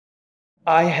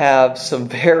I have some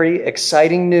very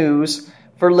exciting news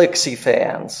for Lixie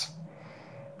fans.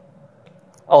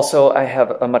 Also, I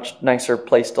have a much nicer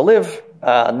place to live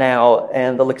now,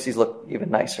 and the Lixies look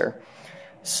even nicer.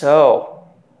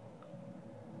 So,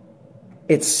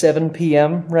 it's 7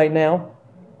 p.m. right now,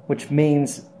 which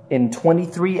means in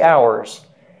 23 hours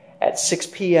at 6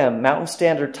 p.m. Mountain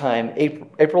Standard Time,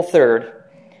 April 3rd,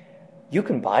 you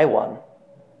can buy one.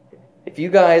 If you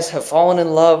guys have fallen in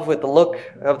love with the look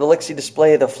of the Lixie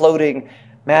display, the floating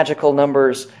magical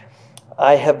numbers,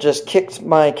 I have just kicked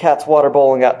my cat's water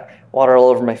bowl and got water all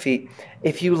over my feet.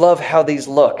 If you love how these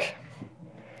look,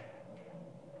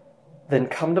 then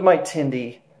come to my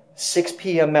Tindy, 6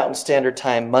 p.m. Mountain Standard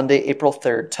Time, Monday, April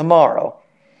 3rd, tomorrow,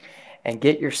 and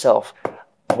get yourself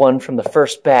one from the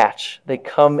first batch. They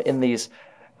come in these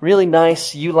really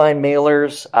nice Uline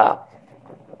mailers,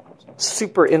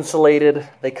 super insulated.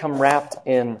 They come wrapped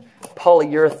in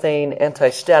polyurethane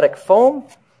anti-static foam,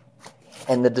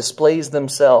 and the displays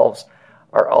themselves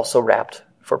are also wrapped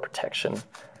for protection.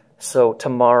 So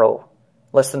tomorrow,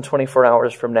 less than 24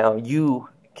 hours from now, you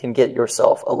can get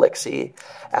yourself a Lixie.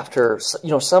 After,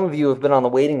 some of you have been on the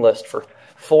waiting list for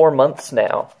 4 months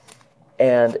now,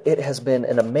 and it has been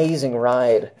an amazing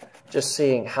ride just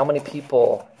seeing how many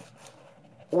people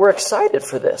were excited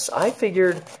for this. I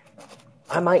figured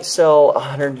I might sell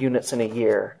 100 units in a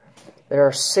year. There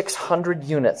are 600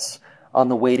 units on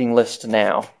the waiting list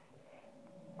now.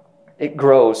 It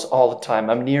grows all the time.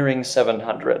 I'm nearing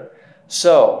 700.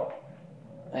 So,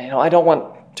 I don't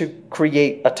want to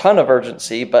create a ton of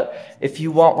urgency, but if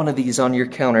you want one of these on your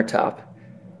countertop,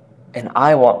 and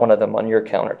I want one of them on your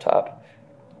countertop,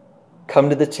 come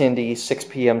to the Tindy 6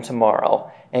 p.m.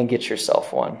 tomorrow and get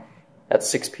yourself one at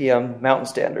 6 p.m. Mountain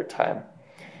Standard Time.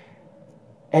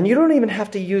 And you don't even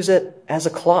have to use it as a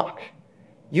clock.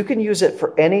 You can use it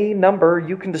for any number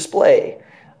you can display.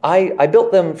 I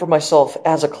built them for myself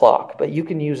as a clock, but you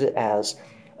can use it as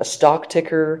a stock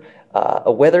ticker,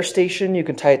 a weather station. You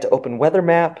can tie it to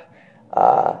OpenWeatherMap.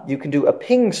 You can do a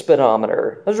ping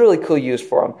speedometer. That's a really cool use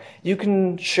for them. You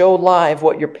can show live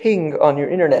what your ping on your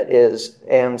internet is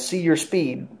and see your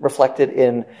speed reflected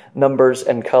in numbers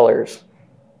and colors.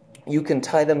 You can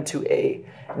tie them to a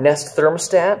Nest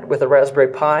thermostat with a Raspberry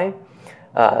Pi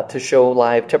to show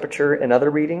live temperature and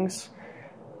other readings.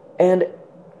 And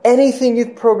anything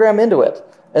you program into it,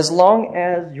 as long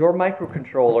as your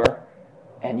microcontroller,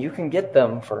 and you can get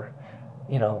them for,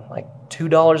 like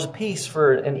 $2 a piece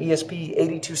for an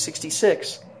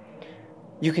ESP8266.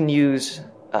 You can use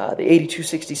the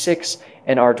 8266,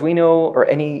 an Arduino, or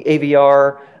any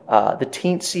AVR, the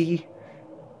teensy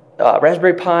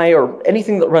Raspberry Pi, or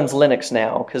anything that runs Linux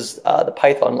now, because the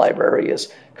Python library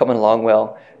is coming along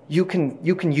well. You can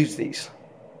use these.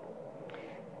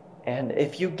 And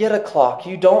if you get a clock,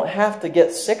 you don't have to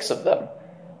get 6 of them.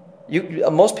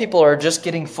 Most people are just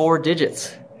getting 4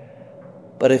 digits.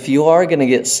 But if you are going to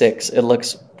get 6, it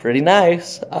looks pretty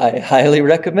nice. I highly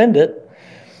recommend it.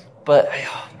 But,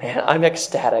 man, I'm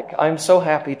ecstatic. I'm so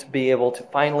happy to be able to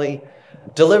finally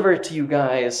deliver to you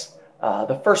guys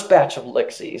the first batch of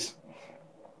Lixies.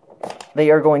 They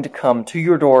are going to come to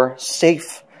your door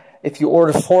safe. If you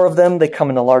order 4 of them, they come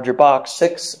in a larger box,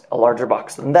 6, a larger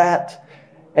box than that.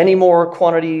 Any more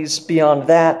quantities beyond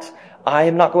that, I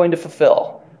am not going to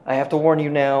fulfill. I have to warn you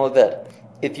now that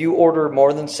if you order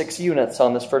more than 6 units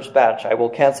on this first batch, I will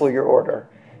cancel your order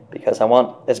because I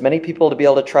want as many people to be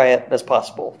able to try it as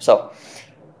possible. So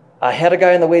I had a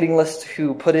guy on the waiting list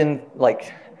who put in I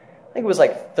think it was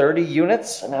 30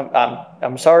 units, and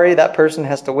I'm sorry, that person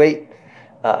has to wait.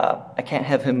 I can't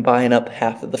have him buying up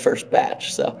half of the first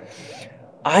batch. So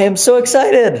I am so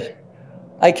excited.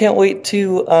 I can't wait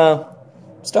to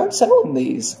start selling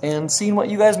these and seeing what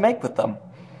you guys make with them.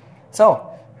 So,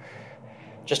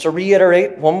 just to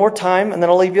reiterate one more time, and then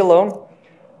I'll leave you alone.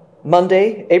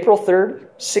 Monday, April 3rd,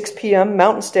 6 p.m.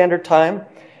 Mountain Standard Time,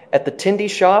 at the Tindy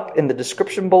shop in the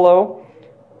description below,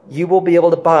 you will be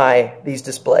able to buy these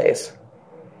displays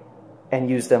and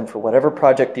use them for whatever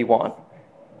project you want.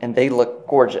 And they look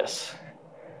gorgeous.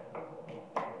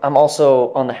 I'm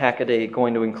also, on the Hackaday,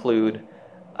 going to include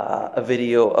a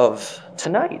video of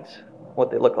tonight,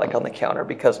 what they look like on the counter,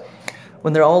 because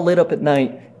when they're all lit up at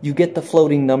night, you get the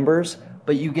floating numbers,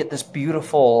 but you get this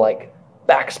beautiful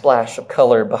backsplash of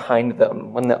color behind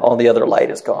them when all the other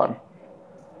light is gone.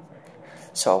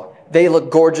 So they look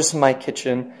gorgeous in my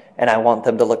kitchen, and I want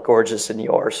them to look gorgeous in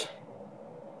yours.